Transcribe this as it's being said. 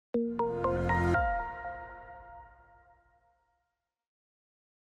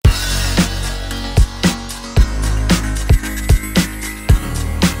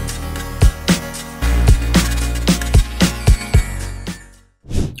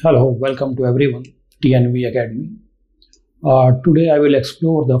Hello, welcome to everyone, TNV Academy. Today I will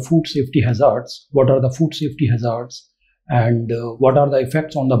explore the food safety hazards. What are the food safety hazards and what are the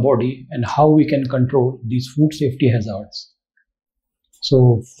effects on the body and how we can control these food safety hazards.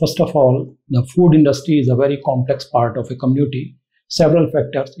 So first of all, the food industry is a very complex part of a community. Several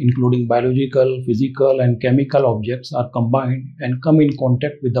factors including biological, physical and chemical objects are combined and come in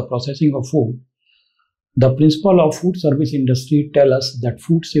contact with the processing of food. The principle of food service industry tell us that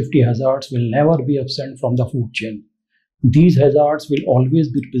food safety hazards will never be absent from the food chain. These hazards will always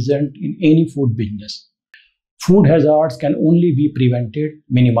be present in any food business. Food hazards can only be prevented,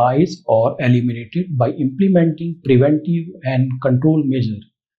 minimized, or eliminated by implementing preventive and control measures.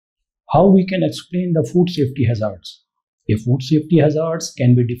 How we can explain the food safety hazards? A food safety hazards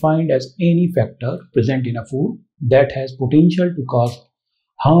can be defined as any factor present in a food that has potential to cause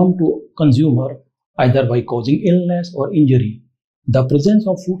harm to consumer either by causing illness or injury. The presence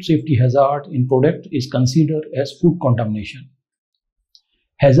of food safety hazard in product is considered as food contamination.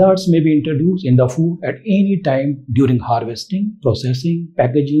 Hazards may be introduced in the food at any time during harvesting, processing,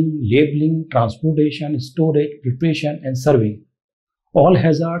 packaging, labeling, transportation, storage, preparation, and serving. All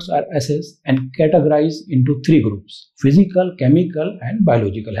hazards are assessed and categorized into three groups: physical, chemical, and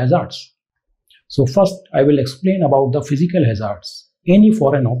biological hazards. So first, I will explain about the physical hazards. Any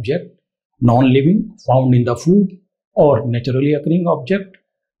foreign object, non-living, found in the food, or naturally occurring object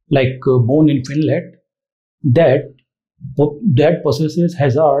like bone in fillet that possesses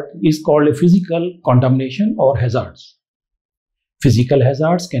hazard is called a physical contamination or hazards. Physical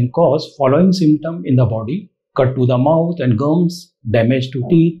hazards can cause following symptoms in the body: cut to the mouth and gums, damage to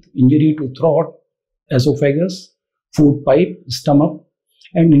teeth, injury to throat, esophagus, food pipe, stomach,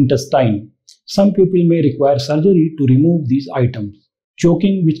 and intestine. Some people may require surgery to remove these items.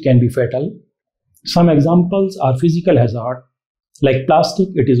 Choking, which can be fatal. Some examples are physical hazard like plastic.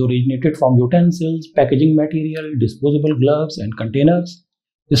 It is originated from utensils, packaging material, disposable gloves and containers.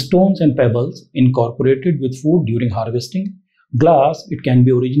 Stones and pebbles incorporated with food during harvesting. Glass, it can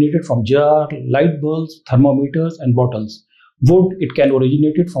be originated from jar, light bulbs, thermometers and bottles. Wood, it can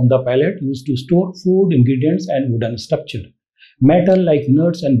originate from the pallet used to store food ingredients and wooden structure. Metal like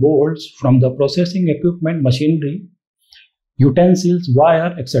nuts and bolts from the processing equipment, machinery, utensils,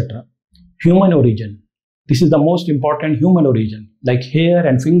 wire, etc. Human origin. This is the most important: human origin, like hair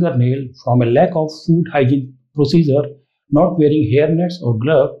and fingernail from a lack of food hygiene procedure, not wearing hairnets or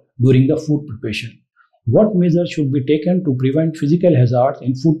glove during the food preparation. What measures should be taken to prevent physical hazards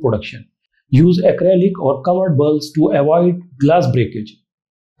in food production? Use acrylic or covered bulbs to avoid glass breakage.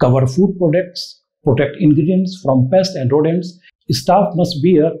 Cover food products, protect ingredients from pests and rodents. Staff must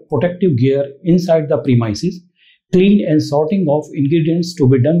wear protective gear inside the premises. Clean and sorting of ingredients to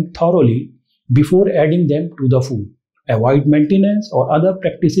be done thoroughly before adding them to the food. Avoid maintenance or other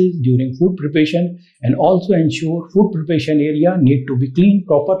practices during food preparation, and also ensure food preparation area need to be cleaned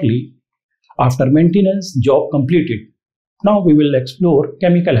properly after maintenance job completed. Now we will explore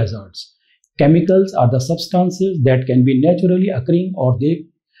chemical hazards. Chemicals are the substances that can be naturally occurring or they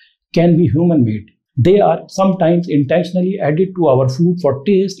can be human made. They are sometimes intentionally added to our food for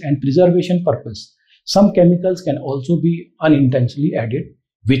taste and preservation purpose. Some chemicals can also be unintentionally added,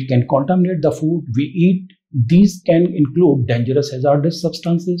 which can contaminate the food we eat. These can include dangerous hazardous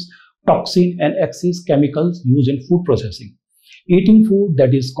substances, toxins, and excess chemicals used in food processing. Eating food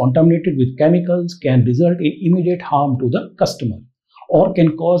that is contaminated with chemicals can result in immediate harm to the customer or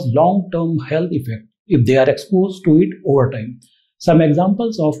can cause long-term health effects if they are exposed to it over time. Some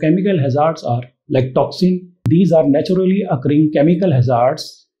examples of chemical hazards are like toxin. These are naturally occurring chemical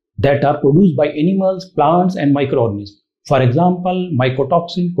hazards that are produced by animals, plants, and microorganisms. For example,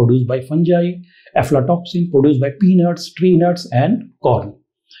 mycotoxin produced by fungi, aflatoxin produced by peanuts, tree nuts, and corn.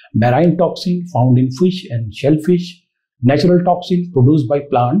 Marine toxin found in fish and shellfish. Natural toxin produced by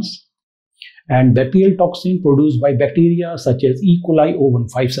plants. And bacterial toxin produced by bacteria such as E. coli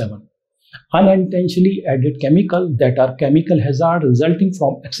O157. Unintentionally added chemicals that are chemical hazard resulting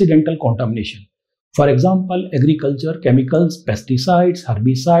from accidental contamination. For example, agriculture chemicals, pesticides,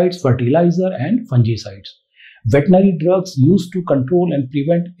 herbicides, fertilizer, and fungicides. Veterinary drugs used to control and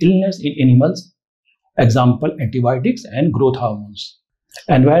prevent illness in animals. Example, antibiotics and growth hormones.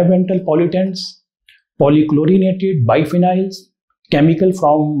 Environmental pollutants, polychlorinated biphenyls, chemical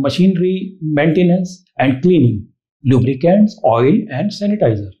from machinery maintenance and cleaning, lubricants, oil and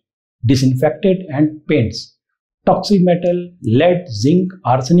sanitizer, disinfectant and paints. Toxic metal, lead, zinc,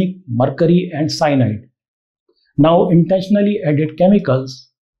 arsenic, mercury, and cyanide. Now, intentionally added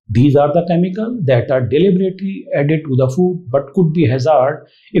chemicals. These are the chemicals that are deliberately added to the food but could be hazard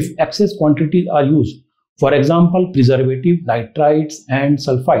if excess quantities are used. For example, preservative, nitrites and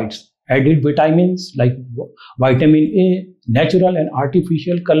sulfides, added vitamins like vitamin A, natural and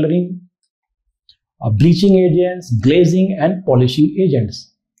artificial coloring, bleaching agents, glazing and polishing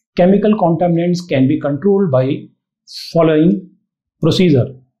agents. Chemical contaminants can be controlled by following procedure: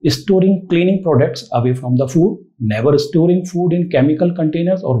 storing cleaning products away from the food, never storing food in chemical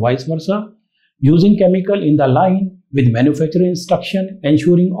containers or vice versa, using chemical in the line with manufacturer instruction,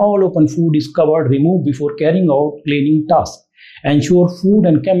 ensuring all open food is covered, removed before carrying out cleaning tasks, ensure food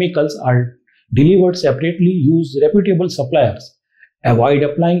and chemicals are delivered separately, use reputable suppliers, avoid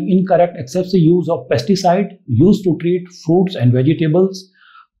applying incorrect excessive use of pesticide used to treat fruits and vegetables,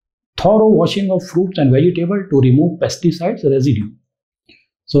 thorough washing of fruits and vegetables to remove pesticides residue.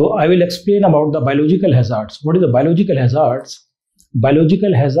 So I will explain about the biological hazards. What is the biological hazards?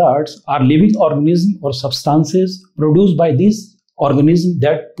 Biological hazards are living organisms or substances produced by these organisms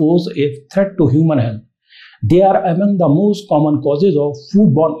that pose a threat to human health. They are among the most common causes of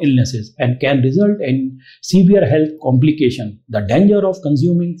foodborne illnesses and can result in severe health complications. The danger of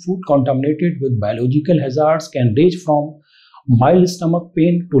consuming food contaminated with biological hazards can range from mild stomach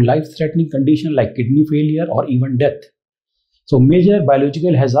pain to life-threatening conditions like kidney failure or even death. So major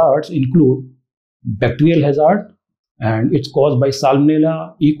biological hazards include bacterial hazard, and it's caused by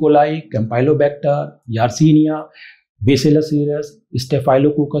Salmonella, E. coli, Campylobacter, Yersinia, Bacillus cereus,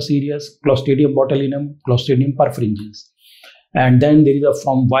 Staphylococcus aureus, Clostridium botulinum, Clostridium perfringens. And then there is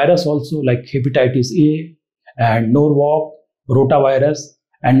from virus also like hepatitis A and Norovirus, rotavirus,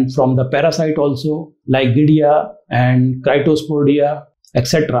 and from the parasite also like Giardia and Critospordia,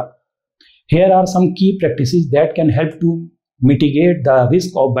 etc. Here are some key practices that can help to mitigate the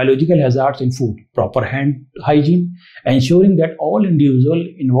risk of biological hazards in food. Proper hand hygiene, ensuring that all individuals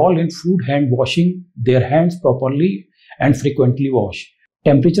involved in food hand washing their hands properly and frequently wash.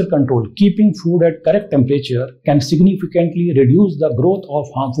 Temperature control, keeping food at correct temperature can significantly reduce the growth of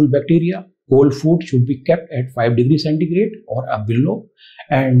harmful bacteria. Cold food should be kept at 5 degrees centigrade or below,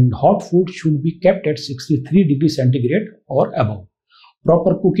 and hot food should be kept at 63 degrees centigrade or above.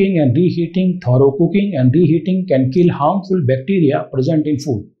 Proper cooking and reheating, thorough cooking and reheating can kill harmful bacteria present in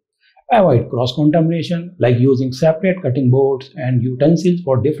food. Avoid cross-contamination, like using separate cutting boards and utensils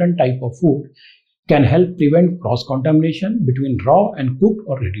for different types of food can help prevent cross-contamination between raw and cooked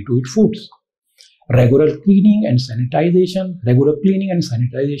or ready-to-eat foods. Regular cleaning and sanitization. Regular cleaning and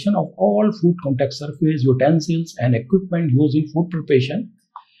sanitization of all food contact surface, utensils and equipment used in food preparation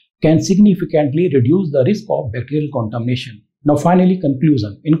can significantly reduce the risk of bacterial contamination. Now finally,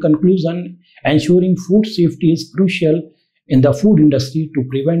 conclusion. In conclusion, ensuring food safety is crucial in the food industry to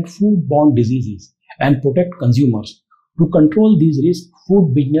prevent foodborne diseases and protect consumers. To control these risks,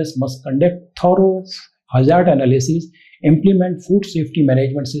 food business must conduct thorough hazard analysis, implement food safety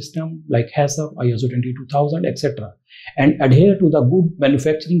management system like HACCP, ISO 22000, etc., and adhere to the good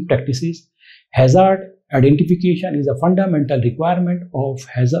manufacturing practices. Hazard identification is a fundamental requirement of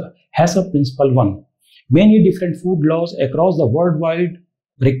HACCP Principle 1. Many different food laws across the worldwide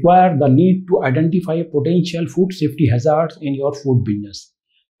require the need to identify potential food safety hazards in your food business.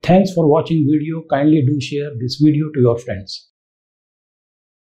 Thanks for watching video. Kindly do share this video to your friends.